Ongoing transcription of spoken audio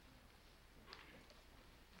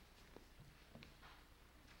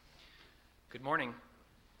Good morning.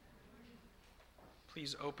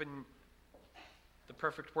 Please open the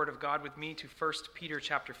perfect Word of God with me to 1 Peter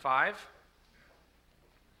chapter 5.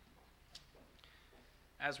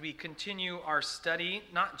 As we continue our study,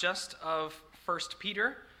 not just of 1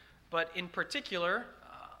 Peter, but in particular,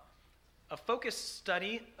 a focused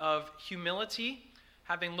study of humility,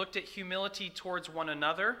 having looked at humility towards one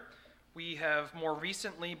another. We have more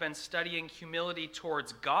recently been studying humility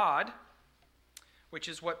towards God, which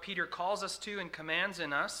is what Peter calls us to and commands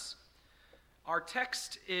in us. Our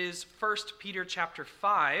text is 1 Peter chapter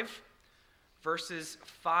 5, verses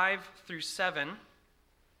 5 through 7.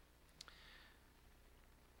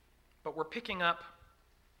 But we're picking up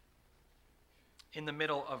in the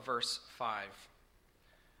middle of verse 5.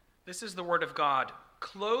 This is the word of God.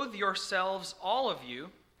 Clothe yourselves, all of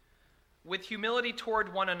you, with humility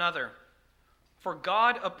toward one another. For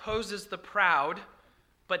God opposes the proud,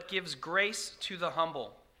 but gives grace to the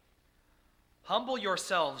humble. Humble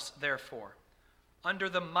yourselves, therefore, under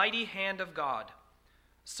the mighty hand of God,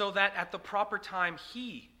 so that at the proper time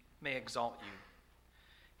he may exalt you,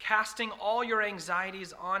 casting all your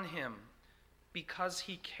anxieties on him, because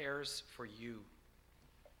he cares for you.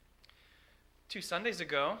 2 Sundays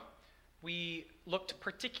ago, we looked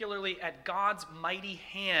particularly at God's mighty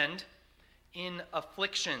hand in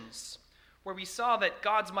afflictions, where we saw that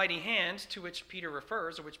God's mighty hand, to which Peter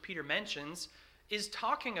refers, or which Peter mentions, is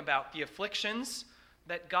talking about the afflictions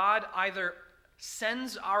that God either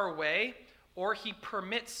sends our way or he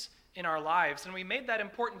permits in our lives. And we made that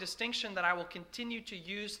important distinction that I will continue to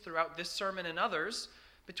use throughout this sermon and others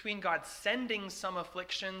between God sending some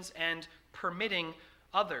afflictions and permitting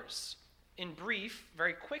others. In brief,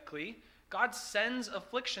 very quickly, God sends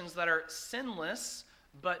afflictions that are sinless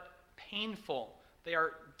but painful. They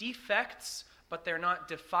are defects, but they're not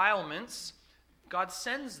defilements. God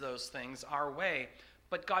sends those things our way,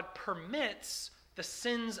 but God permits the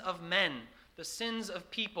sins of men, the sins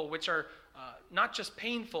of people, which are not just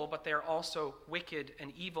painful, but they are also wicked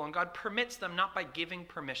and evil. And God permits them not by giving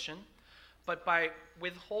permission, but by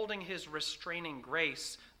withholding his restraining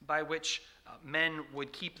grace by which men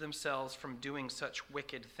would keep themselves from doing such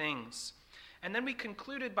wicked things. And then we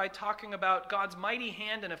concluded by talking about God's mighty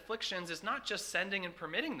hand in afflictions is not just sending and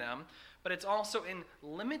permitting them, but it's also in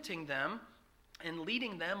limiting them and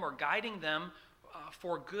leading them or guiding them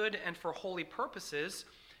for good and for holy purposes.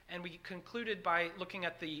 And we concluded by looking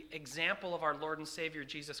at the example of our Lord and Savior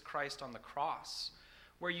Jesus Christ on the cross,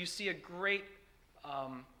 where you see a great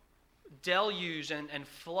deluge and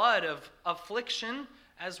flood of affliction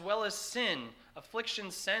as well as sin.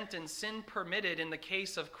 Affliction sent and sin permitted in the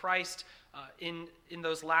case of Christ in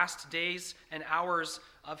those last days and hours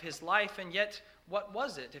of his life. And yet, what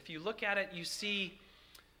was it? If you look at it, you see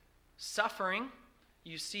suffering,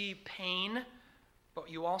 you see pain, but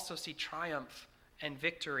you also see triumph and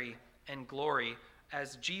victory and glory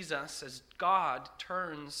as Jesus, as God,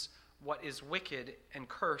 turns what is wicked and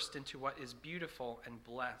cursed into what is beautiful and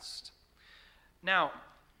blessed. Now,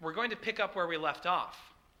 we're going to pick up where we left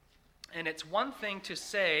off. And it's one thing to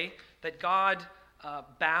say that God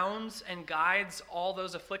bounds and guides all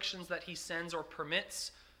those afflictions that he sends or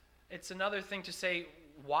permits. It's another thing to say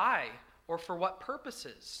why or for what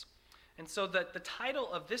purposes. And so the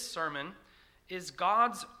title of this sermon is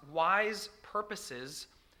God's Wise Purposes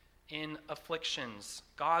in Afflictions.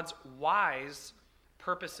 God's wise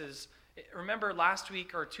purposes. Remember last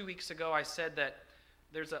week or 2 weeks ago I said that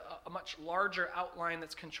there's a much larger outline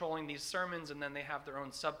that's controlling these sermons, and then they have their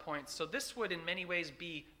own subpoints. So this would in many ways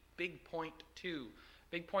be big point 2.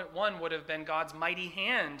 Big point 1 would have been God's mighty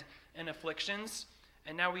hand in afflictions,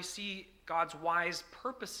 and now we see God's wise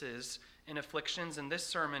purposes in afflictions, and this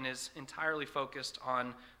sermon is entirely focused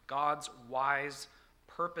on God's wise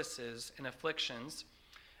purposes in afflictions.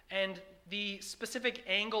 And the specific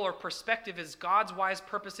angle or perspective is God's wise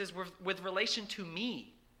purposes with relation to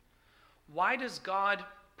me. Why does God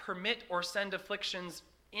permit or send afflictions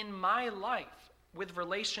in my life with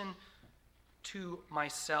relation to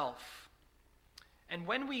myself? And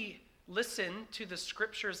when we listen to the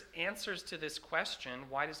Scripture's answers to this question,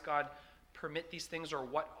 why does God permit these things or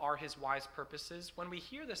what are his wise purposes? When we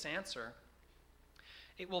hear this answer,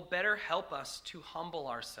 it will better help us to humble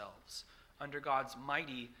ourselves under God's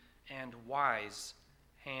mighty and wise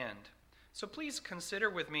hand. So please consider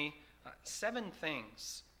with me 7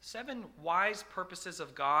 things. 7 wise purposes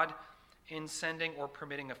of God in sending or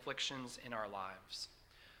permitting afflictions in our lives.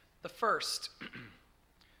 The first,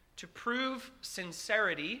 to prove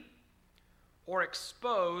sincerity or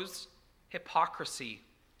expose hypocrisy.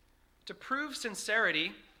 To prove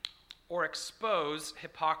sincerity or expose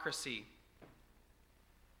hypocrisy.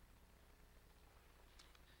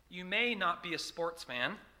 You may not be a sports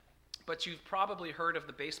fan, but you've probably heard of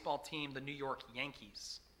the baseball team, the New York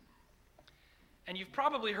Yankees. And you've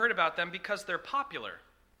probably heard about them because they're popular.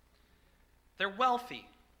 They're wealthy,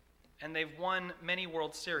 and they've won many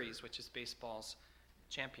World Series, which is baseball's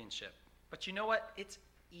championship. But you know what? It's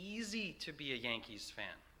easy to be a Yankees fan.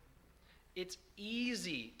 It's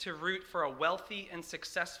easy to root for a wealthy and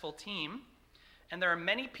successful team, and there are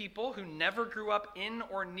many people who never grew up in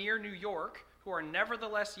or near New York who are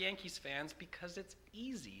nevertheless Yankees fans because it's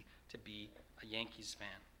easy to be a Yankees fan.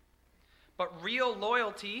 But real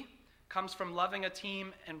loyalty comes from loving a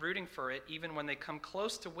team and rooting for it even when they come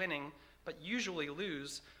close to winning but usually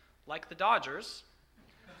lose, like the Dodgers,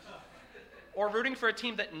 or rooting for a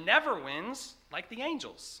team that never wins, like the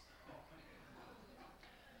Angels.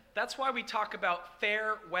 That's why we talk about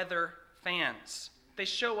fair weather fans. They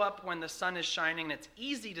show up when the sun is shining, and it's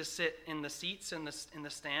easy to sit in the seats in the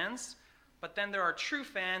stands, but then there are true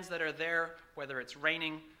fans that are there whether it's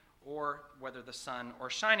raining or whether the sun or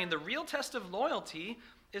shining. The real test of loyalty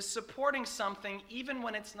is supporting something even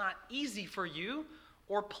when it's not easy for you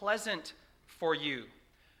or pleasant for you.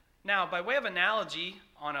 Now, by way of analogy,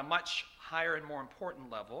 on a much higher and more important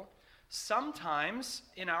level, sometimes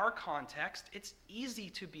in our context, it's easy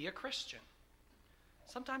to be a Christian.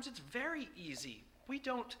 Sometimes it's very easy. We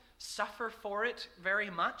don't suffer for it very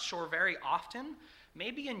much or very often.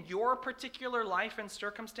 Maybe in your particular life and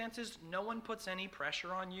circumstances, no one puts any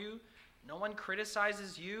pressure on you. No one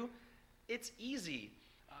criticizes you. It's easy.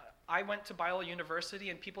 I went to Biola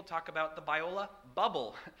University, and people talk about the Biola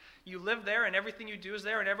bubble. You live there, and everything you do is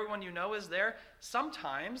there, and everyone you know is there.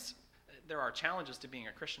 Sometimes there are challenges to being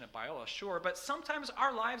a Christian at Biola, sure, but sometimes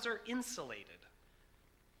our lives are insulated.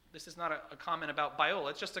 This is not a comment about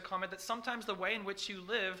Biola. It's just a comment that sometimes the way in which you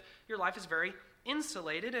live, your life is very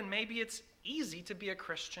insulated, and maybe it's easy to be a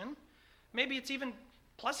Christian. Maybe it's even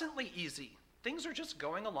pleasantly easy. Things are just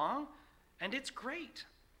going along, and it's great.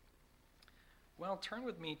 Well, turn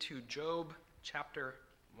with me to Job chapter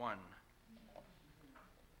 1.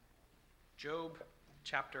 Job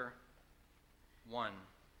chapter 1.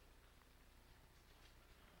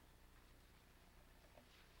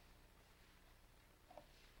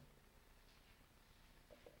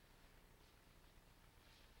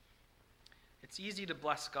 It's easy to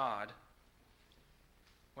bless God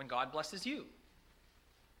when God blesses you.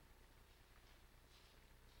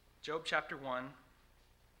 Job chapter 1,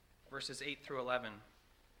 verses 8 through 11.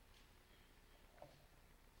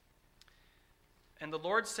 And the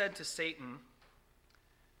Lord said to Satan,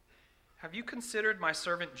 "Have you considered my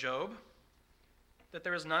servant Job, that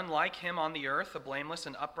there is none like him on the earth, a blameless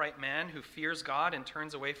and upright man who fears God and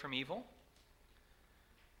turns away from evil?"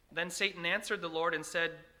 Then Satan answered the Lord and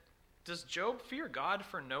said, "Does Job fear God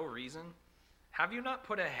for no reason? Have you not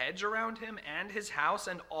put a hedge around him and his house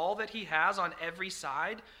and all that he has on every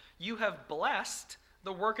side? You have blessed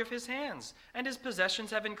the work of his hands, and his possessions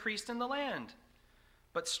have increased in the land.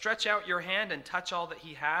 But stretch out your hand and touch all that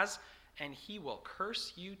he has, and he will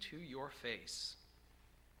curse you to your face."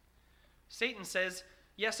 Satan says,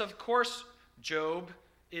 yes, of course, Job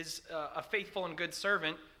is a faithful and good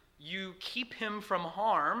servant. You keep him from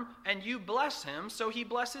harm, and you bless him, so he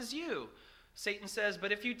blesses you. Satan says,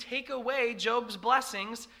 but if you take away Job's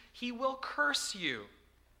blessings, he will curse you.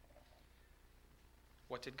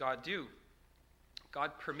 What did God do?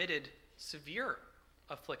 God permitted severe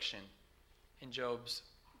affliction in Job's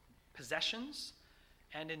possessions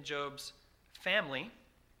and in Job's family.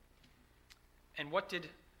 And what did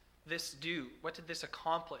this do? What did this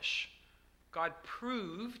accomplish? God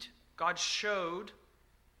showed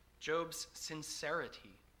Job's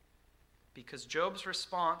sincerity. Because Job's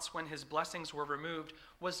response when his blessings were removed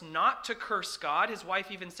was not to curse God. His wife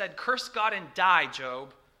even said, "Curse God and die,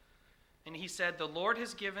 Job." And he said, "The Lord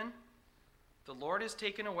has given, the Lord has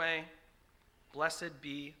taken away. Blessed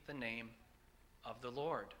be the name of the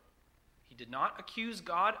Lord." He did not accuse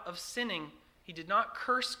God of sinning. He did not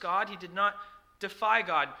curse God. He did not defy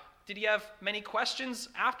God. Did he have many questions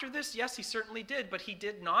after this? Yes, he certainly did. But he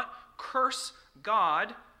did not curse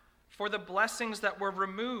God for the blessings that were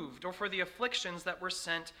removed or for the afflictions that were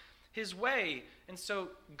sent his way. And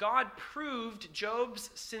so God proved Job's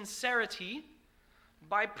sincerity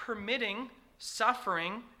by permitting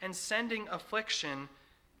suffering and sending affliction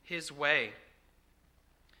his way.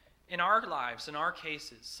 In our lives, in our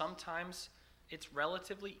cases, sometimes it's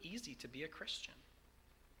relatively easy to be a Christian.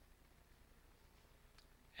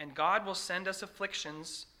 And God will send us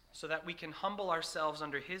afflictions so that we can humble ourselves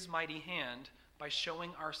under his mighty hand by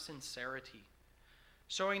showing our sincerity,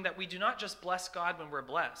 showing that we do not just bless God when we're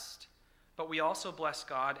blessed, but we also bless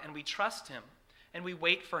God and we trust him. and we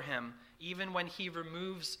wait for him, even when he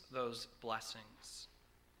removes those blessings.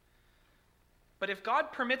 But if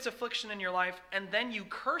God permits affliction in your life and then you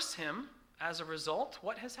curse him as a result,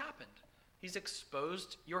 what has happened? He's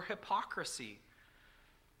exposed your hypocrisy.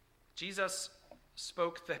 Jesus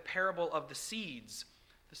spoke the parable of the seeds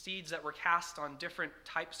that were cast on different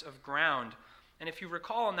types of ground. And if you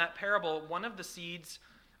recall in that parable, one of the seeds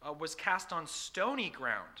was cast on stony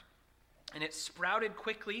ground. And it sprouted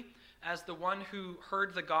quickly as the one who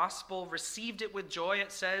heard the gospel received it with joy,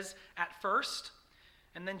 it says, at first.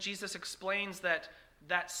 And then Jesus explains that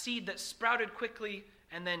seed that sprouted quickly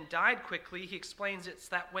and then died quickly, he explains it's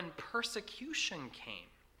that when persecution came,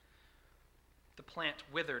 the plant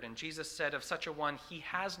withered. And Jesus said of such a one, he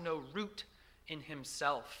has no root in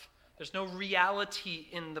himself. There's no reality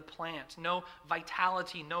in the plant, no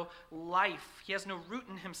vitality, no life. He has no root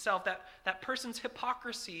in himself. That person's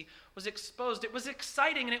hypocrisy was exposed. It was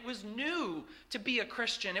exciting and it was new to be a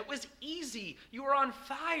Christian. It was easy. You were on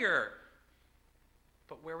fire.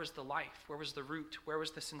 But where was the life? Where was the root? Where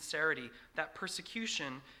was the sincerity? That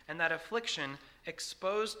persecution and that affliction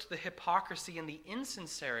exposed the hypocrisy and the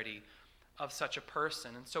insincerity of such a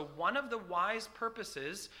person. And so one of the wise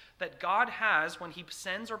purposes that God has when he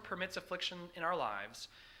sends or permits affliction in our lives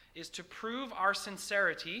is to prove our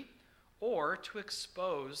sincerity or to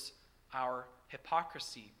expose our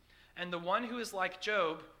hypocrisy. And the one who is like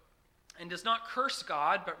Job and does not curse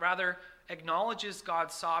God, but rather acknowledges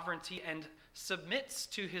God's sovereignty and submits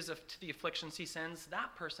to the afflictions he sends,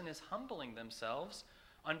 that person is humbling themselves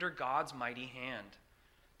under God's mighty hand.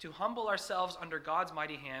 To humble ourselves under God's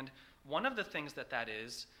mighty hand, one of the things that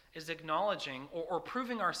is acknowledging or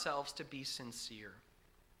proving ourselves to be sincere.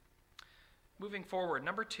 Moving forward,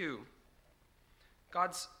 number 2,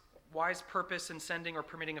 God's wise purpose in sending or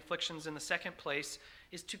permitting afflictions in the second place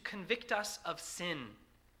is to convict us of sin.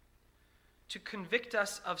 To convict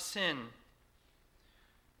us of sin.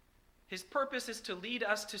 His purpose is to lead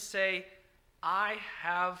us to say, I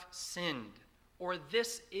have sinned, or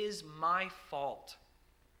this is my fault.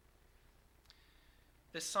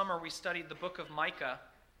 This summer we studied the book of Micah,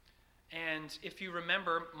 and if you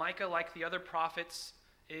remember, Micah, like the other prophets,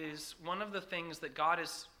 is one of the things that God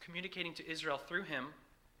is communicating to Israel through him,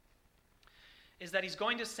 is that he's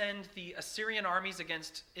going to send the Assyrian armies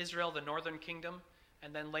against Israel, the northern kingdom,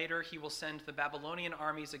 and then later he will send the Babylonian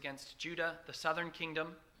armies against Judah, the southern kingdom.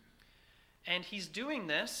 And he's doing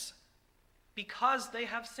this because they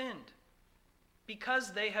have sinned,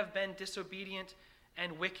 because they have been disobedient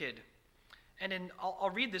and wicked. And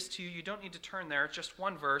I'll read this to you. You don't need to turn there. It's just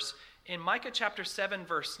one verse. In Micah chapter 7,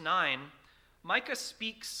 verse 9, Micah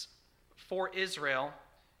speaks for Israel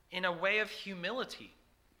in a way of humility.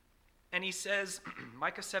 And he says,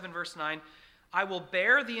 Micah 7, verse 9, I will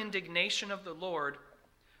bear the indignation of the Lord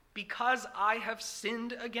because I have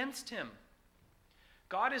sinned against him.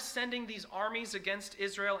 God is sending these armies against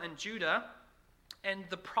Israel and Judah, and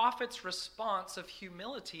the prophet's response of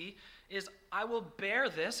humility is, I will bear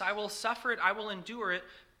this, I will suffer it, I will endure it,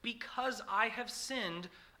 because I have sinned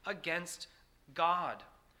against God.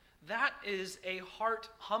 That is a heart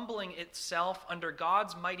humbling itself under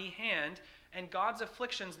God's mighty hand, and God's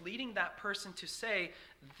afflictions leading that person to say,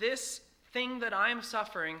 this thing that I am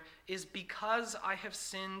suffering is because I have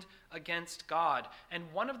sinned against God. And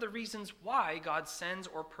one of the reasons why God sends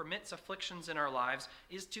or permits afflictions in our lives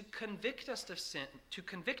is to convict us of sin,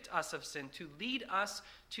 to lead us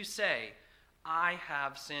to say, I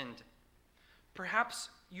have sinned. Perhaps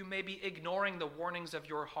you may be ignoring the warnings of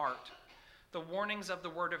your heart, the warnings of the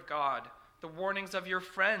Word of God, the warnings of your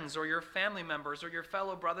friends or your family members or your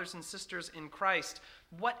fellow brothers and sisters in Christ.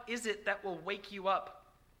 What is it that will wake you up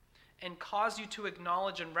and cause you to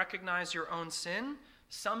acknowledge and recognize your own sin?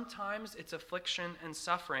 Sometimes it's affliction and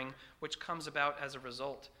suffering which comes about as a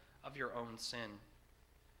result of your own sin.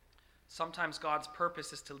 Sometimes God's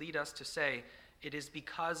purpose is to lead us to say, it is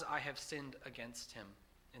because I have sinned against him,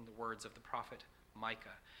 in the words of the prophet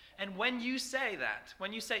Micah. And when you say that,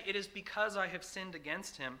 when you say it is because I have sinned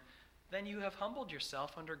against him, then you have humbled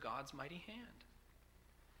yourself under God's mighty hand.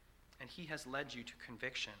 And he has led you to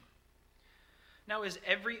conviction. Now, is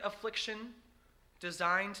every affliction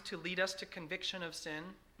designed to lead us to conviction of sin?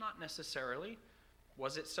 Not necessarily.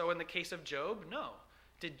 Was it so in the case of Job? No.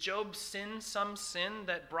 Did Job sin some sin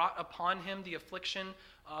that brought upon him the affliction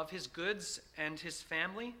of his goods and his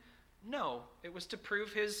family? No. It was to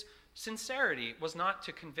prove his sincerity. It was not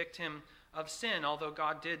to convict him of sin, although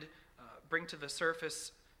God did bring to the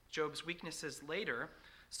surface Job's weaknesses later.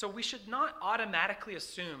 So we should not automatically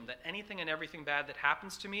assume that anything and everything bad that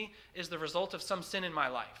happens to me is the result of some sin in my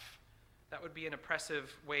life. That would be an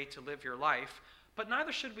oppressive way to live your life. But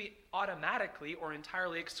neither should we automatically or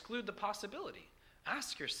entirely exclude the possibility.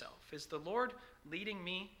 Ask yourself, is the Lord leading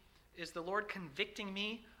me? Is the Lord convicting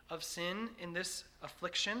me of sin in this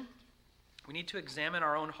affliction? We need to examine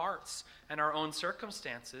our own hearts and our own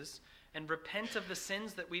circumstances and repent of the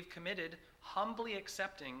sins that we've committed, humbly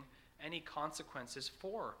accepting any consequences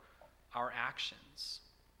for our actions.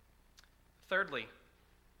 Thirdly,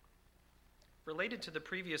 related to the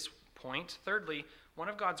previous point, one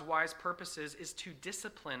of God's wise purposes is to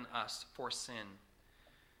discipline us for sin.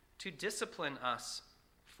 To discipline us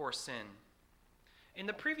for sin. In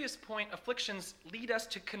the previous point, afflictions lead us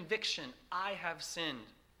to conviction. I have sinned.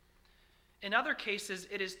 In other cases,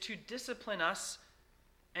 it is to discipline us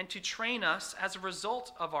and to train us as a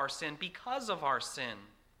result of our sin, because of our sin.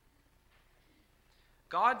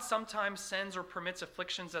 God sometimes sends or permits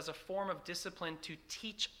afflictions as a form of discipline to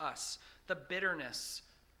teach us the bitterness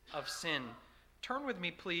of sin. Turn with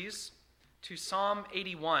me, please, to Psalm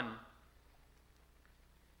 81.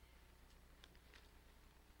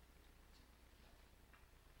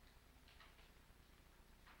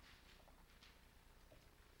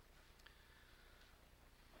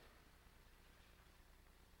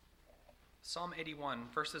 Psalm 81,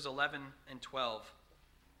 verses 11 and 12.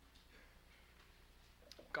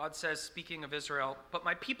 God says, speaking of Israel, "But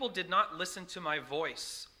my people did not listen to my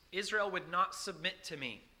voice. Israel would not submit to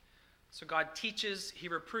me." So God teaches, he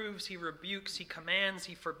reproves, he rebukes, he commands,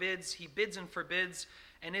 he forbids, he bids and forbids,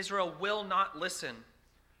 and Israel will not listen.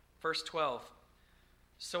 Verse 12.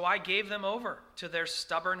 "So I gave them over to their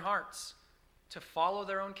stubborn hearts to follow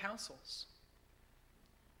their own counsels."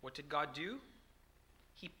 What did God do?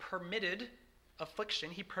 He permitted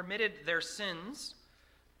affliction. He permitted their sins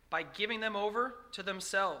by giving them over to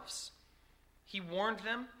themselves. He warned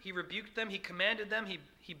them, he rebuked them, he commanded them,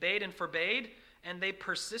 he bade and forbade, and they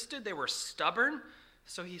persisted. They were stubborn.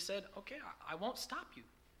 So he said, okay, I won't stop you.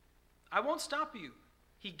 I won't stop you.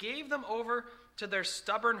 He gave them over to their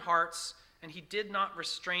stubborn hearts, and he did not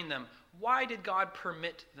restrain them. Why did God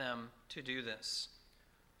permit them to do this?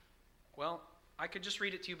 Well, I could just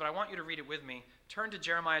read it to you, but I want you to read it with me. Turn to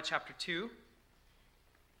Jeremiah chapter 2.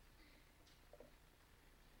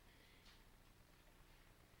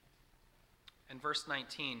 And verse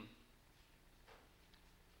 19.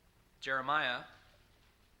 Jeremiah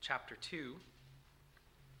chapter 2.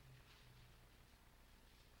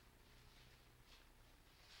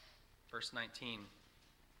 Verse 19.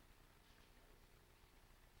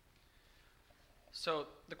 So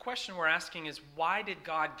the question we're asking is, why did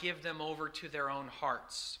God give them over to their own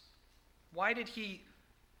hearts? Why did he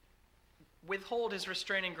withhold his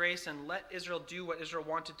restraining grace and let Israel do what Israel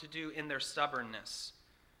wanted to do in their stubbornness?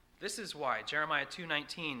 This is why. Jeremiah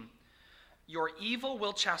 2:19. "Your evil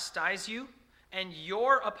will chastise you, and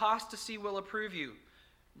your apostasy will approve you.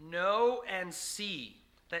 Know and see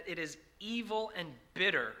that it is evil and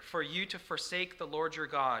bitter for you to forsake the Lord your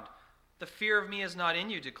God. The fear of me is not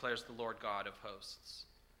in you, declares the Lord God of hosts."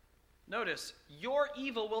 Notice, your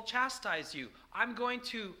evil will chastise you. I'm going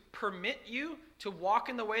to permit you to walk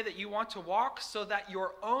in the way that you want to walk so that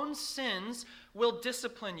your own sins will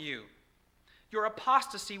discipline you. Your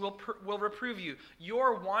apostasy will reprove you.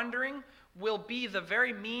 Your wandering will be the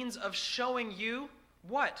very means of showing you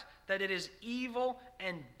what? That it is evil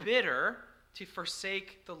and bitter to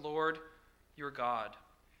forsake the Lord your God.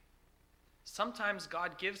 Sometimes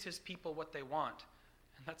God gives his people what they want,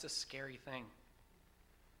 and that's a scary thing.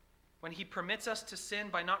 When he permits us to sin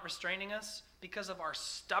by not restraining us because of our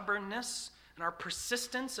stubbornness and our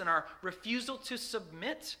persistence and our refusal to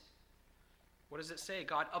submit, what does it say?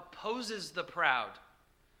 God opposes the proud.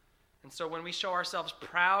 And so when we show ourselves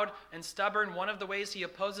proud and stubborn, one of the ways he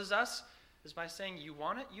opposes us is by saying, you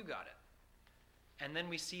want it, you got it. And then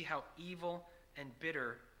we see how evil and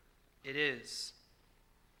bitter it is.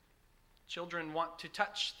 Children want to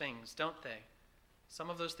touch things, don't they? Some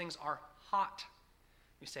of those things are hot.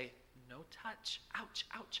 We say, no touch, ouch,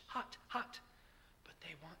 ouch, hot, hot. But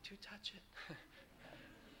they want to touch it.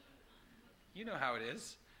 You know how it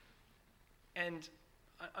is. And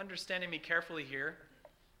understanding me carefully here,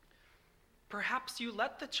 perhaps you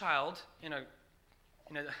let the child, in a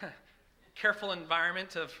careful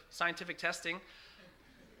environment of scientific testing,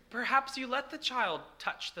 perhaps you let the child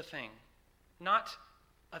touch the thing. Not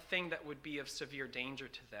a thing that would be of severe danger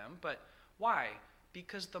to them, but why?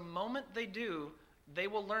 Because the moment they do, they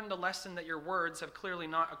will learn the lesson that your words have clearly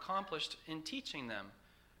not accomplished in teaching them.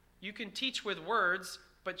 You can teach with words,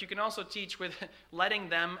 but you can also teach with letting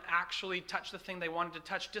them actually touch the thing they wanted to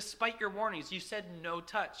touch, despite your warnings. You said no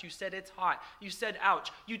touch. You said it's hot. You said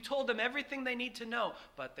ouch. You told them everything they need to know,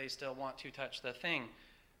 but they still want to touch the thing.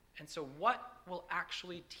 And so what will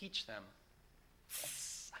actually teach them?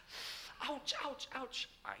 Ouch, ouch, ouch.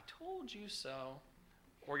 I told you so.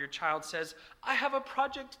 Or your child says, I have a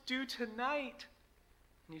project due tonight.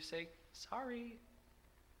 And you say, sorry,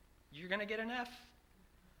 you're going to get an F.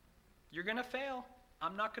 You're going to fail.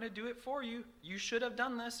 I'm not going to do it for you. You should have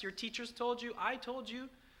done this. Your teachers told you. I told you.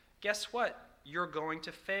 Guess what? You're going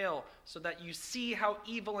to fail, so that you see how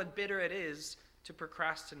evil and bitter it is to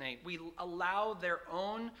procrastinate. We allow their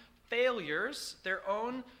own failures, their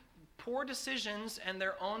own poor decisions, and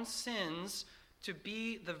their own sins to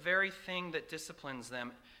be the very thing that disciplines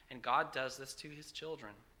them. And God does this to his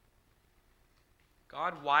children.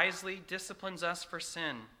 God wisely disciplines us for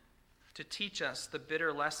sin to teach us the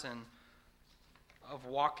bitter lesson of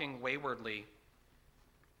walking waywardly.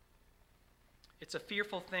 It's a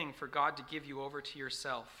fearful thing for God to give you over to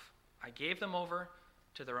yourself. I gave them over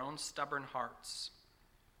to their own stubborn hearts.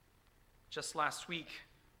 Just last week,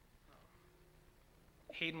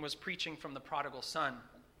 Hayden was preaching from the prodigal son.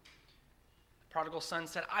 The prodigal son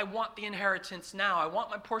said, I want the inheritance now. I want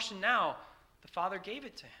my portion now. The father gave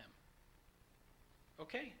it to him.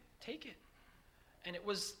 Okay, take it. And it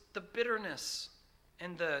was the bitterness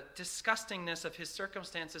and the disgustingness of his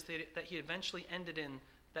circumstances that he eventually ended in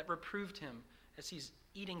that reproved him, as he's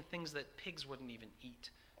eating things that pigs wouldn't even eat.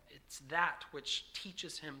 It's that which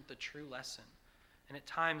teaches him the true lesson. And at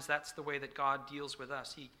times, that's the way that God deals with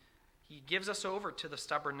us. He gives us over to the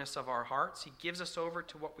stubbornness of our hearts. He gives us over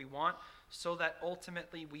to what we want, so that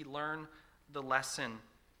ultimately we learn the lesson.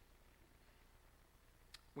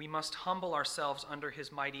 We must humble ourselves under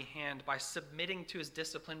his mighty hand by submitting to his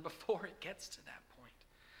discipline before it gets to that point.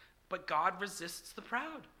 But God resists the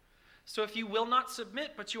proud. So if you will not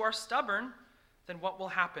submit, but you are stubborn, then what will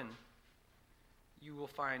happen? You will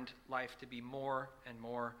find life to be more and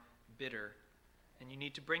more bitter. And you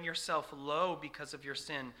need to bring yourself low because of your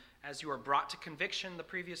sin as you are brought to conviction, the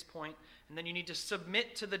previous point. And then you need to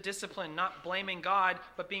submit to the discipline, not blaming God,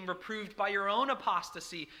 but being reproved by your own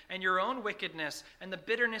apostasy and your own wickedness. And the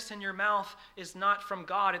bitterness in your mouth is not from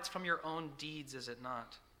God, it's from your own deeds, is it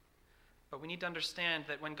not? But we need to understand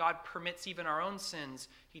that when God permits even our own sins,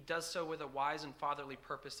 he does so with a wise and fatherly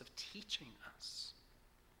purpose of teaching us.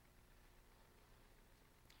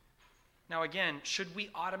 Now again, should we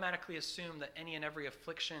automatically assume that any and every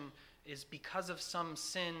affliction is because of some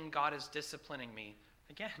sin God is disciplining me?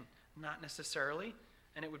 Again, not necessarily.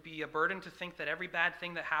 And it would be a burden to think that every bad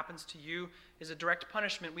thing that happens to you is a direct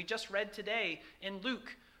punishment. We just read today in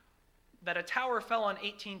Luke that a tower fell on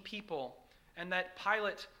 18 people and that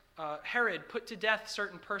Herod put to death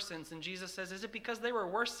certain persons. And Jesus says, is it because they were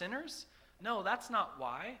worse sinners? No, that's not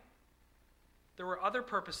why. There were other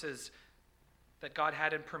purposes that God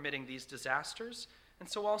had in permitting these disasters. And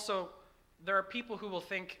so also, there are people who will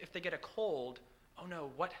think if they get a cold, oh no,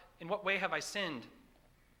 in what way have I sinned?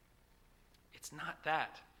 It's not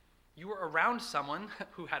that. You were around someone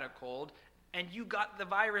who had a cold, and you got the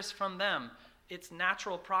virus from them. It's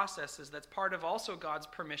natural processes. That's part of also God's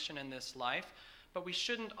permission in this life. But we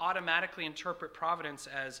shouldn't automatically interpret providence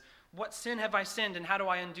as, what sin have I sinned, and how do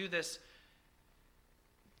I undo this?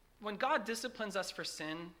 When God disciplines us for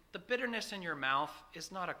sin, the bitterness in your mouth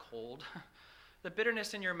is not a cold. The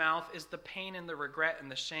bitterness in your mouth is the pain and the regret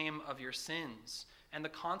and the shame of your sins and the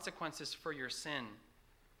consequences for your sin.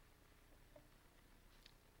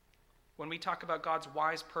 When we talk about God's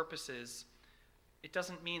wise purposes, it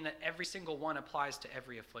doesn't mean that every single one applies to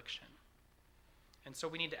every affliction. And so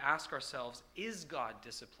we need to ask ourselves, is God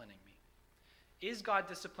disciplining me? Is God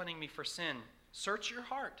disciplining me for sin? Search your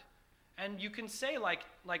heart. And you can say, like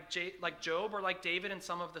Job or like David in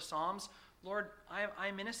some of the Psalms, Lord,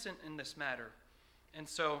 I'm innocent in this matter. And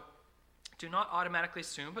so do not automatically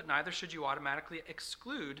assume, but neither should you automatically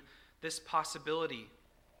exclude this possibility.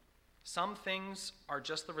 Some things are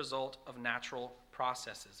just the result of natural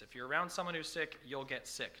processes. If you're around someone who's sick, you'll get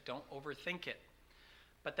sick. Don't overthink it.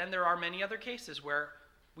 But then there are many other cases where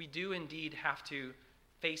we do indeed have to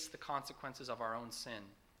face the consequences of our own sin.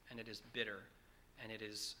 And it is bitter, and it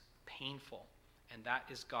is painful. And that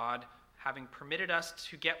is God having permitted us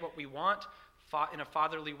to get what we want in a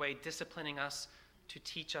fatherly way, disciplining us to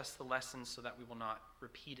teach us the lessons so that we will not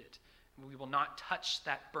repeat it. We will not touch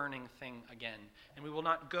that burning thing again. And we will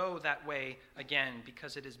not go that way again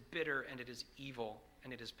because it is bitter and it is evil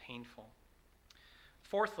and it is painful.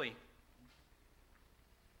 Fourthly,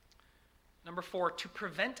 number 4, to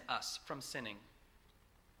prevent us from sinning.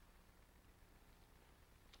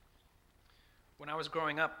 When I was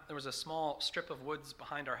growing up, there was a small strip of woods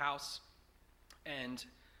behind our house, and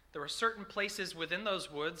there were certain places within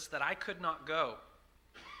those woods that I could not go.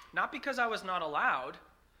 Not because I was not allowed,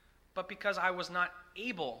 but because I was not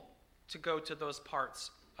able to go to those parts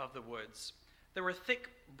of the woods. There were thick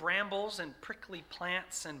brambles and prickly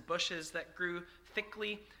plants and bushes that grew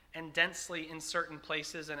thickly and densely in certain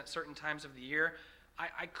places and at certain times of the year.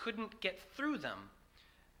 I couldn't get through them.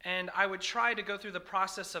 And I would try to go through the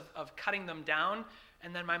process of cutting them down,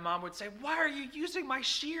 and then my mom would say, "Why are you using my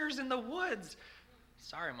shears in the woods?"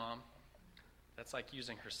 Sorry, Mom. That's like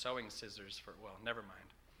using her sewing scissors for, well, never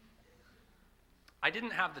mind. I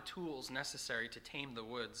didn't have the tools necessary to tame the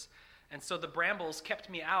woods, and so the brambles kept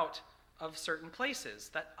me out of certain places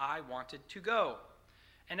that I wanted to go.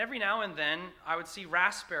 And every now and then, I would see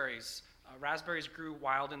raspberries. Raspberries grew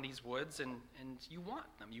wild in these woods, and you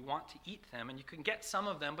want them. You want to eat them, and you can get some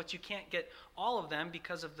of them, but you can't get all of them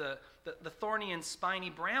because of the thorny and spiny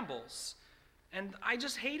brambles. And I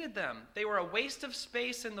just hated them. They were a waste of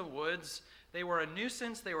space in the woods. They were a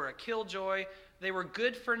nuisance. They were a killjoy. They were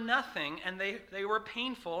good for nothing, and they were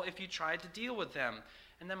painful if you tried to deal with them.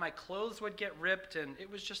 And then my clothes would get ripped, and it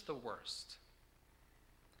was just the worst.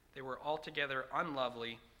 They were altogether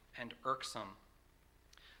unlovely and irksome.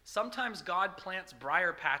 Sometimes God plants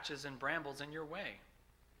briar patches and brambles in your way,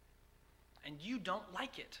 and you don't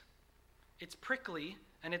like it. It's prickly,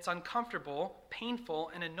 and it's uncomfortable, painful,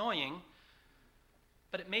 and annoying,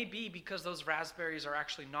 but it may be because those raspberries are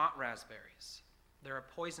actually not raspberries. They're a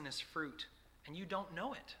poisonous fruit, and you don't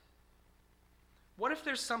know it. What if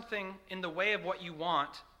there's something in the way of what you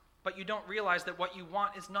want, but you don't realize that what you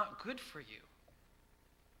want is not good for you?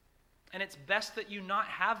 And it's best that you not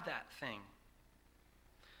have that thing.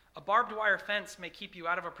 A barbed wire fence may keep you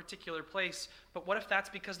out of a particular place, but what if that's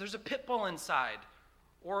because there's a pit bull inside?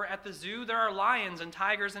 Or at the zoo, there are lions and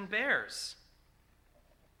tigers and bears?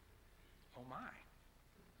 Oh my.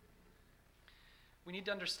 We need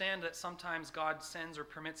to understand that sometimes God sends or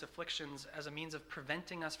permits afflictions as a means of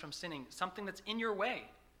preventing us from sinning, something that's in your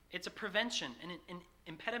way. It's a prevention, an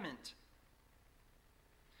impediment.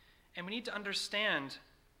 And we need to understand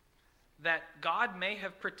that God may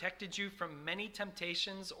have protected you from many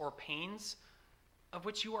temptations or pains of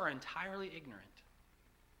which you are entirely ignorant.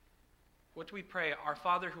 What do we pray? Our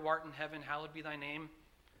Father who art in heaven, hallowed be thy name,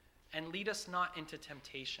 and lead us not into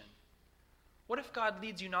temptation. What if God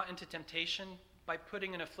leads you not into temptation by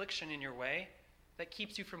putting an affliction in your way that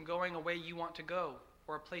keeps you from going a way you want to go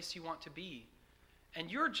or a place you want to be?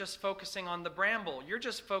 And you're just focusing on the bramble. You're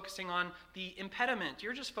just focusing on the impediment.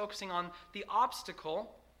 You're just focusing on the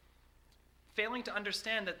obstacle, failing to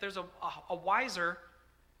understand that there's a wiser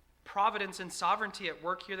providence and sovereignty at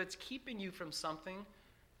work here that's keeping you from something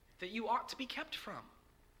that you ought to be kept from.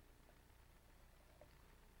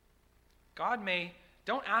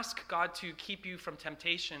 Don't ask God to keep you from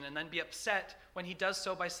temptation and then be upset when he does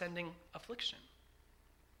so by sending affliction.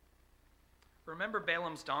 Remember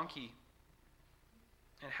Balaam's donkey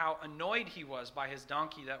and how annoyed he was by his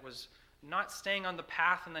donkey that was not staying on the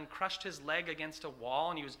path and then crushed his leg against a wall,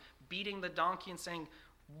 and he was beating the donkey and saying,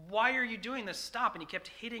 "Why are you doing this? Stop." And he kept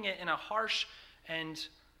hitting it in a harsh and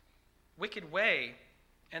wicked way.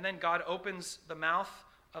 And then God opens the mouth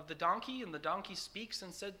of the donkey, and the donkey speaks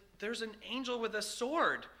and said, "There's an angel with a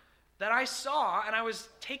sword that I saw, and I was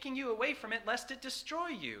taking you away from it lest it destroy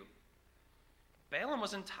you." Balaam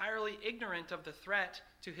was entirely ignorant of the threat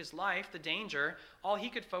to his life, the danger. All he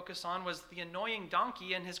could focus on was the annoying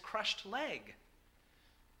donkey and his crushed leg.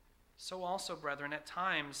 So also, brethren, at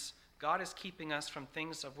times, God is keeping us from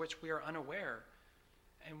things of which we are unaware,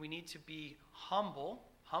 and we need to be humble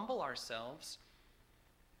ourselves,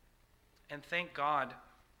 and thank God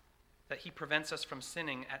that he prevents us from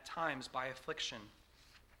sinning at times by affliction.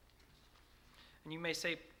 And you may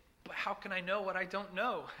say, "But how can I know what I don't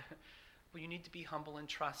know?" Well, you need to be humble and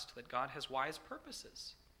trust that God has wise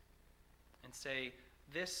purposes, and say,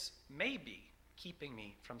 "This may be keeping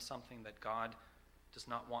me from something that God does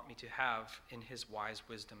not want me to have in his wise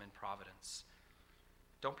wisdom and providence."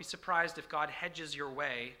 Don't be surprised if God hedges your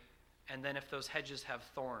way, and then if those hedges have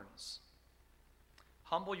thorns.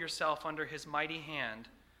 Humble yourself under his mighty hand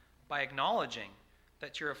by acknowledging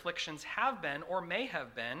that your afflictions have been, or may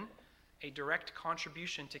have been, a direct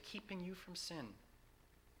contribution to keeping you from sin.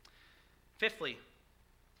 Fifthly,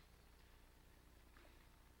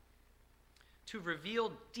 to reveal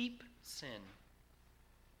deep sin.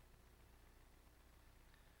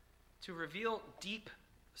 To reveal deep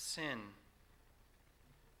sin.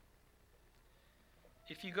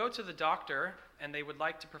 If you go to the doctor and they would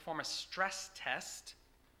like to perform a stress test,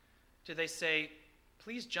 do they say,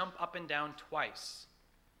 "Please jump up and down twice"?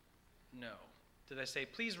 No. Do they say,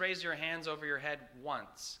 "Please raise your hands over your head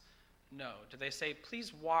once"? No. Do they say,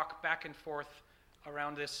 "Please walk back and forth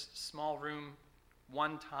around this small room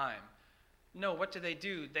one time"? No. What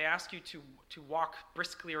do? They ask you to walk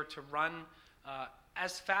briskly or to run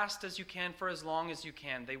as fast as you can for as long as you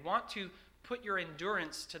can. They want to put your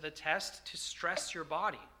endurance to the test to stress your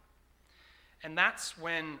body. And that's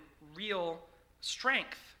when real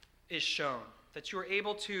strength is shown, that you are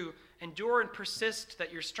able to endure and persist,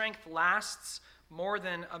 that your strength lasts more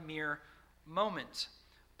than a mere moment.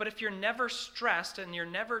 But if you're never stressed and you're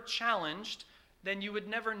never challenged, then you would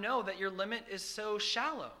never know that your limit is so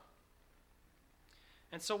shallow.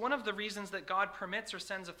 And so one of the reasons that God permits or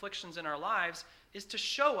sends afflictions in our lives is to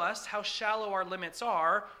show us how shallow our limits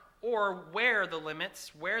are, or where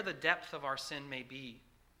the depth of our sin may be.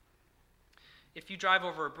 If you drive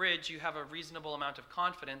over a bridge, you have a reasonable amount of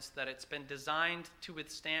confidence that it's been designed to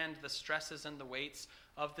withstand the stresses and the weights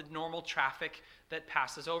of the normal traffic that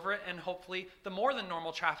passes over it, and hopefully the more than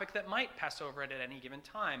normal traffic that might pass over it at any given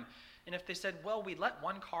time. And if they said, well, we let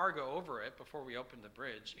one car go over it before we opened the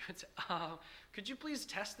bridge, you would say, could you please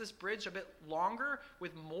test this bridge a bit longer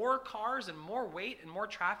with more cars and more weight and more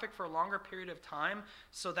traffic for a longer period of time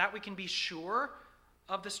so that we can be sure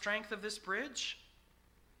of the strength of this bridge?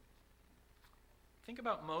 Think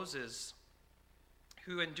about Moses,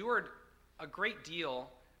 who endured a great deal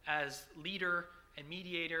as leader and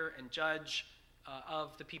mediator and judge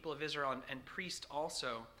of the people of Israel and priest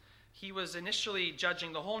also. He was initially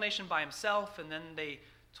judging the whole nation by himself, and then they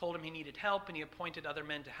told him he needed help, and he appointed other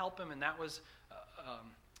men to help him, and that was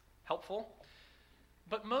helpful.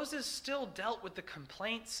 But Moses still dealt with the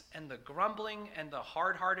complaints and the grumbling and the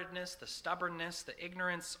hard-heartedness, the stubbornness, the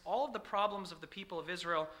ignorance. All of the problems of the people of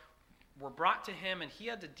Israel were brought to him, and he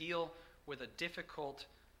had to deal with a difficult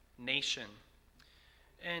nation.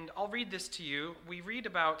 And I'll read this to you. We read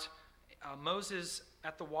about Moses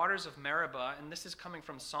at the waters of Meribah, and this is coming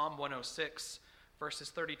from Psalm 106, verses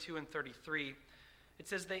 32 and 33. It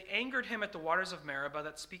says, they angered him at the waters of Meribah,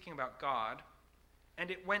 that's speaking about God, and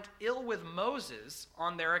it went ill with Moses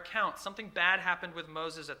on their account. Something bad happened with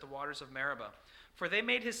Moses at the waters of Meribah. For they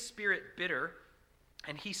made his spirit bitter,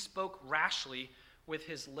 and he spoke rashly with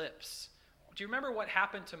his lips. Do you remember what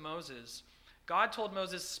happened to Moses? God told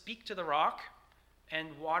Moses, speak to the rock, and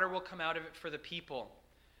water will come out of it for the people.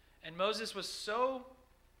 And Moses was so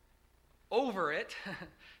over it,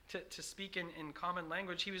 to speak in common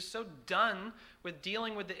language, he was so done with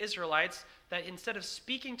dealing with the Israelites that instead of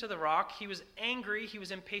speaking to the rock, he was angry, he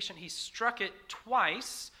was impatient, he struck it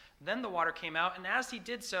twice, then the water came out, and as he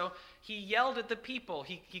did so, he yelled at the people.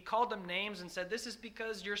 He called them names and said, this is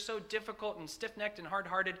because you're so difficult and stiff-necked and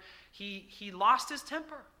hard-hearted. He lost his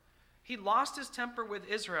temper. He lost his temper with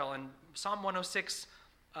Israel, and Psalm 106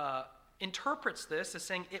 interprets this as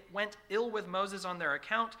saying, it went ill with Moses on their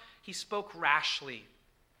account. He spoke rashly.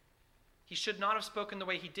 He should not have spoken the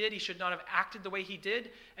way he did. He should not have acted the way he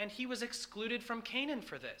did, and he was excluded from Canaan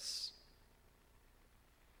for this.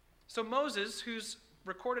 So Moses, who's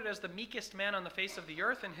recorded as the meekest man on the face of the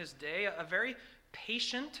earth in his day, a very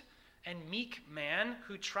patient and meek man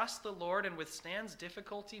who trusts the Lord and withstands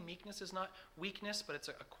difficulty. Meekness is not weakness, but it's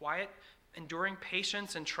a quiet, enduring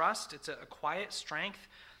patience and trust. It's a quiet strength.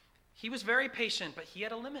 He was very patient, but he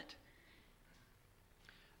had a limit.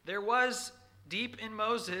 There was deep in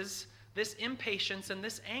Moses this impatience and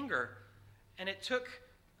this anger, and it took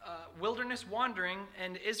wilderness wandering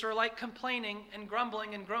and Israelite complaining and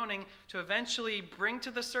grumbling and groaning to eventually bring to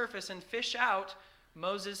the surface and fish out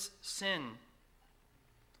Moses' sin.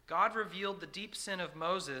 God revealed the deep sin of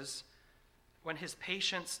Moses when his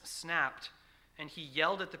patience snapped and he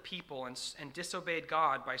yelled at the people and disobeyed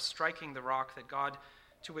God by striking the rock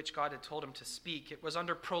to which God had told him to speak. It was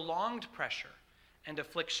under prolonged pressure and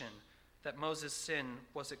affliction that Moses' sin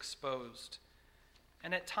was exposed.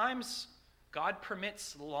 And at times, God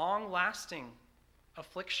permits long-lasting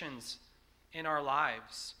afflictions in our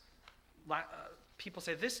lives. People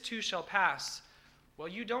say, this too shall pass. Well,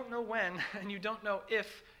 you don't know when, and you don't know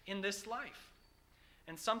if in this life.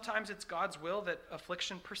 And sometimes it's God's will that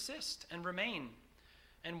affliction persist and remain.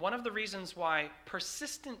 And one of the reasons why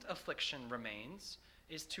persistent affliction remains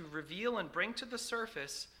is to reveal and bring to the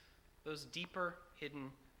surface those deeper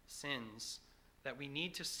hidden sins that we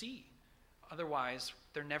need to see. Otherwise,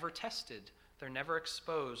 they're never tested, they're never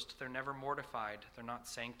exposed, they're never mortified, they're not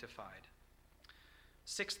sanctified.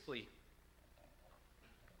 Sixthly,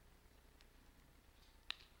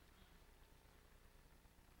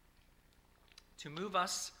 to move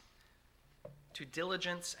us to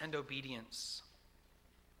diligence and obedience.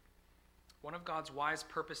 One of God's wise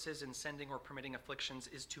purposes in sending or permitting afflictions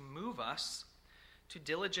is to move us to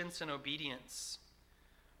diligence and obedience.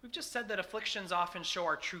 We've just said that afflictions often show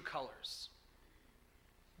our true colors.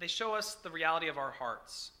 They show us the reality of our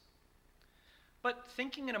hearts. But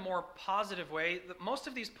thinking in a more positive way, most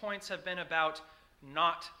of these points have been about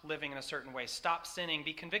not living in a certain way. Stop sinning.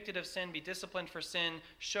 Be convicted of sin. Be disciplined for sin.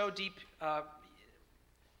 Show deep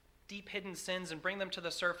hidden sins and bring them to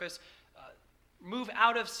the surface. Move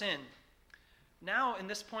out of sin. Now, in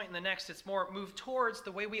this point and the next, it's more move towards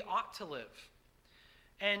the way we ought to live.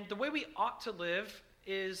 And the way we ought to live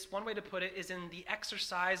is, one way to put it, is in the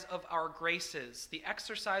exercise of our graces, the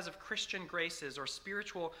exercise of Christian graces or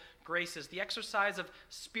spiritual graces, the exercise of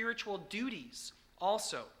spiritual duties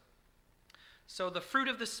also. So the fruit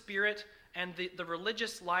of the Spirit and the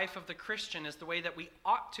religious life of the Christian is the way that we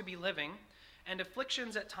ought to be living, and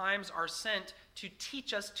afflictions at times are sent to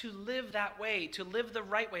teach us to live that way, to live the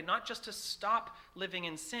right way, not just to stop living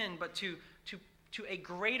in sin, but to a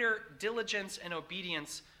greater diligence and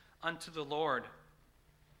obedience unto the Lord.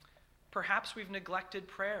 Perhaps we've neglected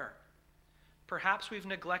prayer. Perhaps we've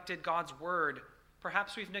neglected God's word.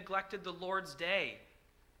 Perhaps we've neglected the Lord's day.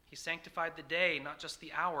 He sanctified the day, not just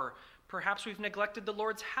the hour. Perhaps we've neglected the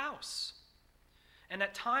Lord's house. And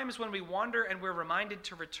at times when we wander and we're reminded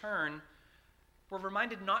to return, we're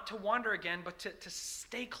reminded not to wander again, but to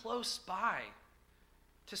stay close by,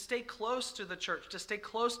 to stay close to the church, to stay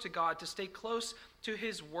close to God, to stay close to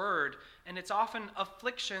His word. And it's often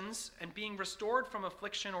afflictions and being restored from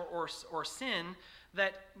affliction or sin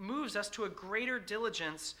that moves us to a greater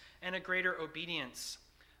diligence and a greater obedience.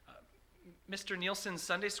 Mr. Nielsen's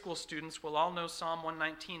Sunday school students will all know Psalm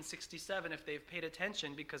 119:67 if they've paid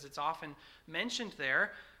attention, because it's often mentioned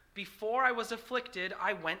there. Before I was afflicted,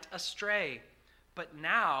 I went astray, but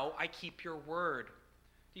now I keep your word.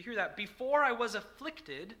 Do you hear that? Before I was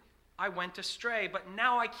afflicted, I went astray, but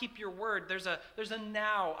now I keep your word. There's a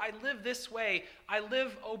now. I live this way. I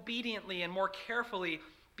live obediently and more carefully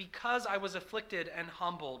because I was afflicted and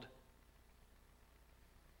humbled.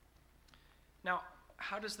 Now,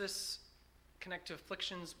 how does this connect to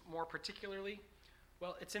afflictions more particularly?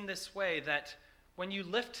 Well, it's in this way that when you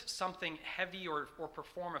lift something heavy or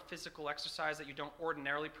perform a physical exercise that you don't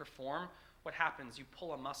ordinarily perform, what happens? You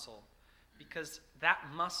pull a muscle, because that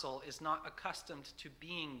muscle is not accustomed to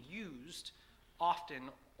being used often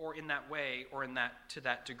or in that way or to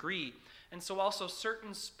that degree. And so also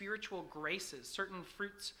certain spiritual graces, certain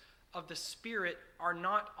fruits of the Spirit are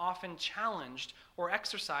not often challenged or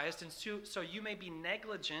exercised, and so you may be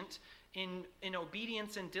negligent in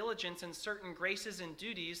obedience and diligence in certain graces and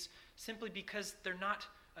duties simply because they're not,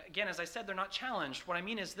 again, as I said, they're not challenged. What I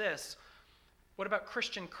mean is this: what about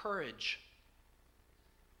Christian courage?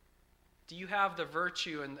 Do you have the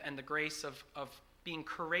virtue and the grace of being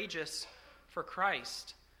courageous for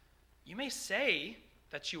Christ? You may say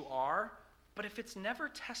that you are, but if it's never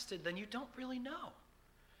tested, then you don't really know.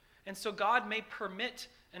 And so God may permit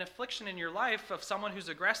an affliction in your life of someone who's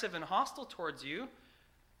aggressive and hostile towards you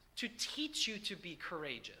to teach you to be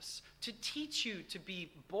courageous, to teach you to be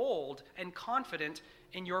bold and confident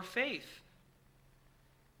in your faith.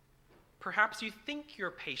 Perhaps you think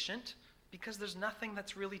you're patient because there's nothing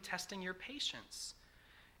that's really testing your patience.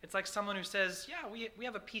 It's like someone who says, yeah, we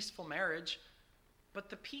have a peaceful marriage, but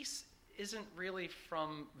the peace isn't really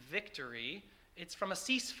from victory, it's from a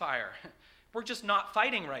ceasefire. We're just not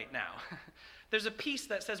fighting right now. There's a peace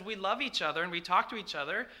that says we love each other and we talk to each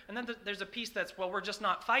other, and then there's a peace that's, well, we're just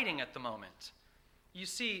not fighting at the moment. You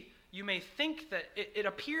see, you may think that it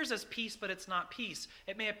appears as peace, but it's not peace.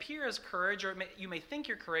 It may appear as courage, or you may think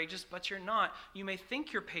you're courageous, but you're not. You may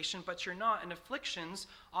think you're patient, but you're not. And afflictions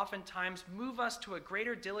oftentimes move us to a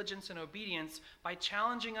greater diligence and obedience by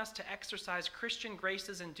challenging us to exercise Christian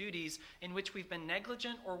graces and duties in which we've been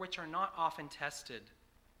negligent or which are not often tested.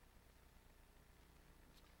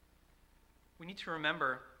 We need to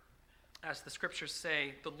remember, as the scriptures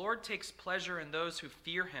say, the Lord takes pleasure in those who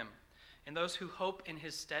fear him, and those who hope in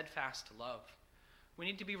his steadfast love. We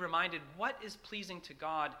need to be reminded what is pleasing to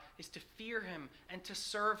God is to fear him and to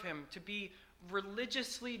serve him, to be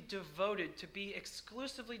religiously devoted, to be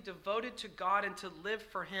exclusively devoted to God and to live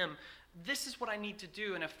for him. This is what I need to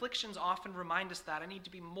do, and afflictions often remind us that. I need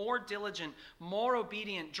to be more diligent, more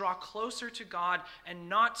obedient, draw closer to God, and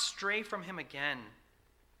not stray from him again.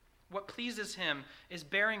 What pleases him is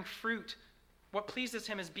bearing fruit. What pleases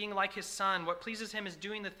him is being like his Son. What pleases him is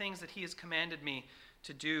doing the things that he has commanded me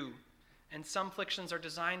to do. And some afflictions are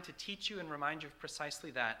designed to teach you and remind you of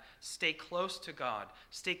precisely that. Stay close to God.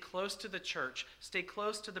 Stay close to the church. Stay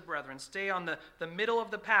close to the brethren. Stay on the middle of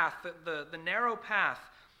the path, the narrow path.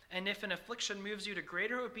 And if an affliction moves you to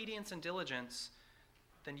greater obedience and diligence,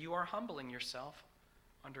 then you are humbling yourself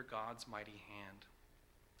under God's mighty hand.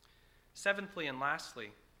 Seventhly and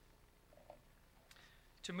lastly,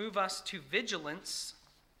 to move us to vigilance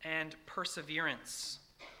and perseverance.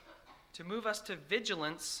 To move us to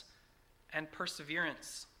vigilance and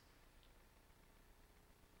perseverance.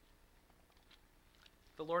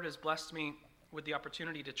 the Lord has blessed me with the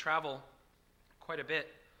opportunity to travel quite a bit.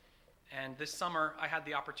 And this summer, I had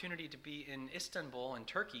the opportunity to be in Istanbul in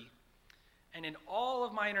Turkey. And in all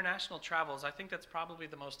of my international travels, I think that's probably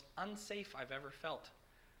the most unsafe I've ever felt.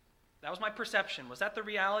 That was my perception. Was that the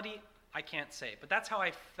reality? I can't say. But that's how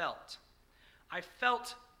I felt. I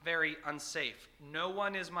felt very unsafe. No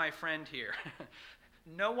one is my friend here.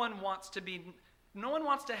 No one wants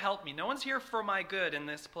to help me. No one's here for my good in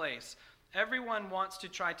this place. Everyone wants to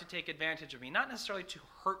try to take advantage of me. Not necessarily to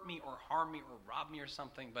hurt me or harm me or rob me or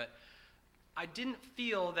something, but I didn't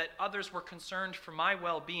feel that others were concerned for my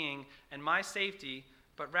well-being and my safety,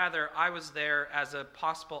 but rather I was there as a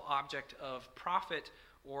possible object of profit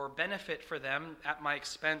or benefit for them at my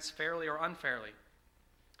expense, fairly or unfairly.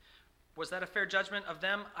 Was that a fair judgment of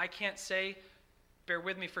them? I can't say. Bear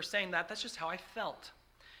with me for saying that. That's just how I felt.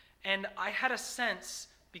 And I had a sense,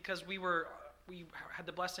 because we had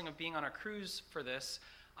the blessing of being on a cruise for this,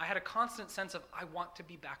 I had a constant sense of, I want to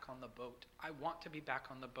be back on the boat. I want to be back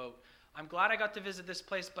on the boat. I'm glad I got to visit this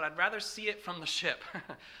place, but I'd rather see it from the ship.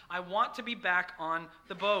 I want to be back on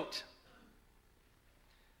the boat.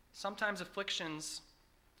 Sometimes afflictions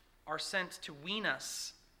are sent to wean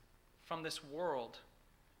us from this world,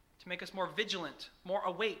 to make us more vigilant, more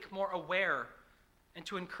awake, more aware, and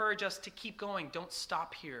to encourage us to keep going. Don't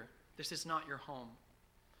stop here. This is not your home.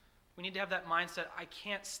 We need to have that mindset, I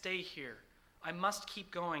can't stay here. I must keep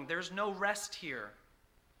going. There's no rest here.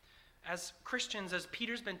 As Christians, as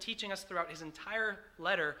Peter's been teaching us throughout his entire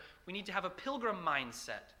letter, we need to have a pilgrim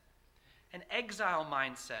mindset, an exile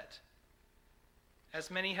mindset. As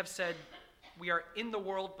many have said, we are in the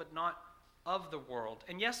world but not of the world.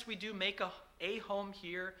 And yes, we do make a home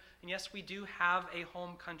here, and yes, we do have a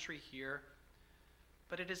home country here,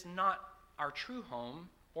 but it is not our true home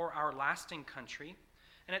or our lasting country.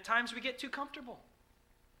 And at times we get too comfortable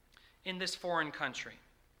in this foreign country.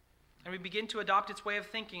 And we begin to adopt its way of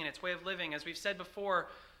thinking and its way of living. As we've said before,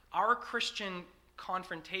 our Christian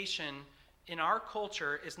confrontation in our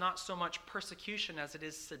culture is not so much persecution as it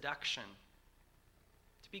is seduction.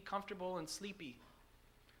 To be comfortable and sleepy.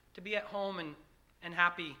 To be at home and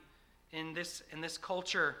happy in this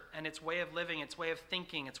culture and its way of living, its way of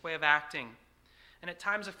thinking, its way of acting. And at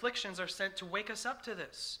times afflictions are sent to wake us up to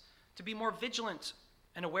this. To be more vigilant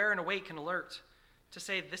and aware and awake and alert. To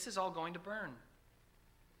say, this is all going to burn.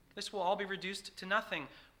 This will all be reduced to nothing.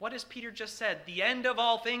 What has Peter just said? The end of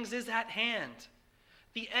all things is at hand.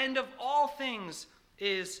 The end of all things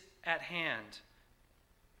is at hand.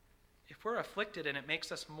 If we're afflicted and it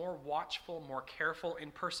makes us more watchful, more careful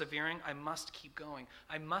in persevering, I must keep going.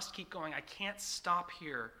 I must keep going. I can't stop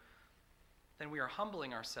here. Then we are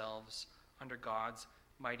humbling ourselves under God's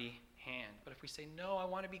mighty hand. But if we say, no, I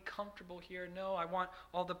want to be comfortable here. No, I want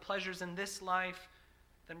all the pleasures in this life,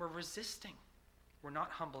 then we're resisting. We're not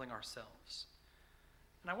humbling ourselves.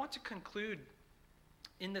 And I want to conclude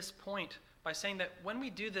in this point by saying that when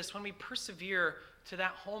we do this, when we persevere to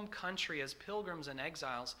that home country as pilgrims and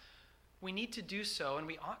exiles, we need to do so, and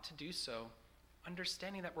we ought to do so,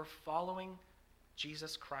 understanding that we're following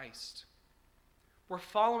Jesus Christ. We're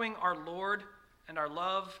following our Lord and our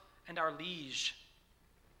love and our liege.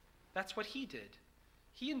 That's what he did.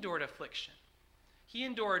 He endured affliction. He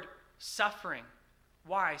endured suffering.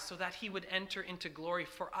 Why? So that he would enter into glory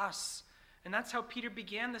for us. And that's how Peter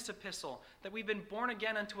began this epistle, that we've been born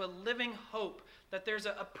again unto a living hope, that there's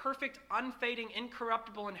a perfect, unfading,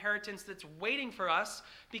 incorruptible inheritance that's waiting for us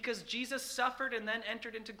because Jesus suffered and then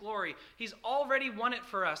entered into glory. He's already won it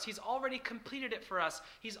for us. He's already completed it for us.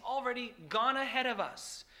 He's already gone ahead of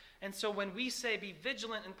us. And so when we say be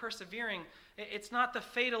vigilant and persevering, it's not the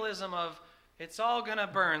fatalism of it's all going to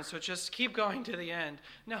burn, so just keep going to the end.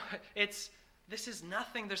 No, this is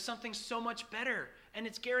nothing. There's something so much better. And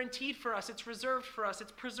it's guaranteed for us. It's reserved for us.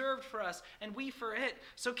 It's preserved for us. And we for it.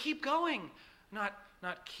 So keep going. Not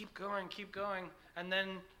keep going, and then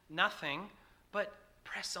nothing. But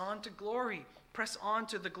press on to glory. Press on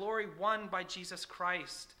to the glory won by Jesus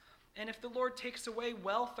Christ. And if the Lord takes away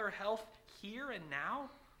wealth or health here and now,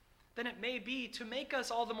 then it may be to make us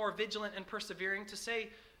all the more vigilant and persevering to say,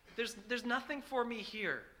 there's nothing for me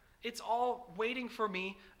here. It's all waiting for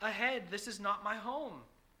me ahead. This is not my home.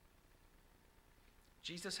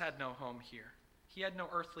 Jesus had no home here. He had no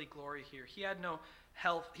earthly glory here. He had no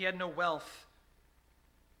health. He had no wealth.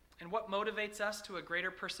 And what motivates us to a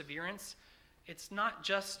greater perseverance? It's not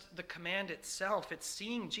just the command itself. It's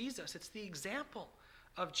seeing Jesus. It's the example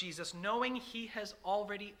of Jesus, knowing he has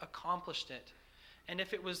already accomplished it. And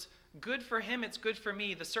if it was good for him, it's good for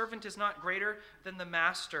me. The servant is not greater than the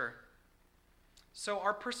master. So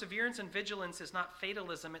our perseverance and vigilance is not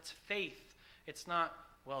fatalism, it's faith. It's not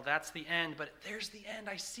well, that's the end, but there's the end.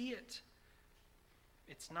 I see it.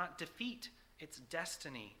 It's not defeat, it's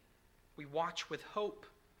destiny. We watch with hope.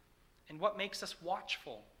 And what makes us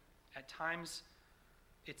watchful? At times,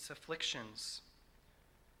 it's afflictions.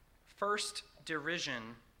 First derision,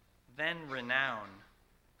 then renown.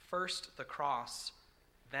 First the cross,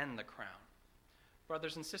 then the crown.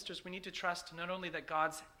 Brothers and sisters, we need to trust not only that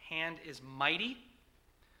God's hand is mighty,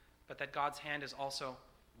 but that God's hand is also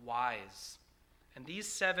wise. And these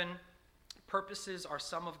 7 purposes are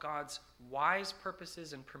some of God's wise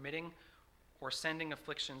purposes in permitting or sending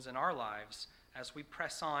afflictions in our lives as we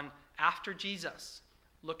press on after Jesus,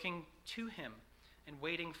 looking to him and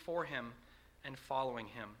waiting for him and following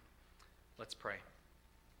him. Let's pray.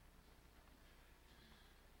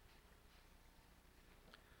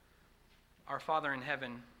 Our Father in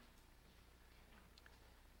heaven,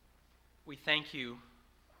 we thank you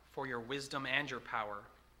for your wisdom and your power.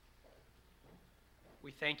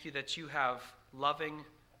 We thank you that you have loving,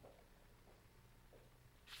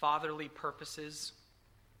 fatherly purposes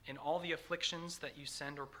in all the afflictions that you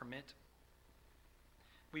send or permit.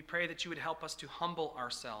 We pray that you would help us to humble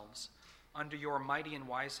ourselves under your mighty and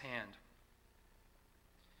wise hand,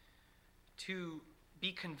 to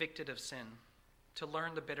be convicted of sin, to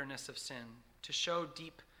learn the bitterness of sin, to show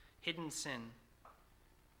deep, hidden sin,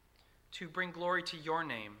 to bring glory to your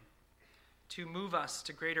name, to move us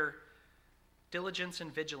to greater diligence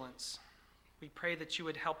and vigilance. We pray that you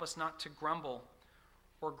would help us not to grumble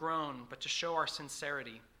or groan, but to show our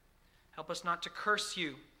sincerity. Help us not to curse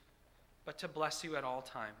you, but to bless you at all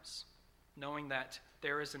times, knowing that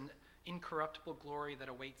there is an incorruptible glory that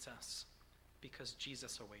awaits us because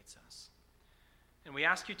Jesus awaits us. And we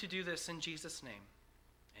ask you to do this in Jesus' name.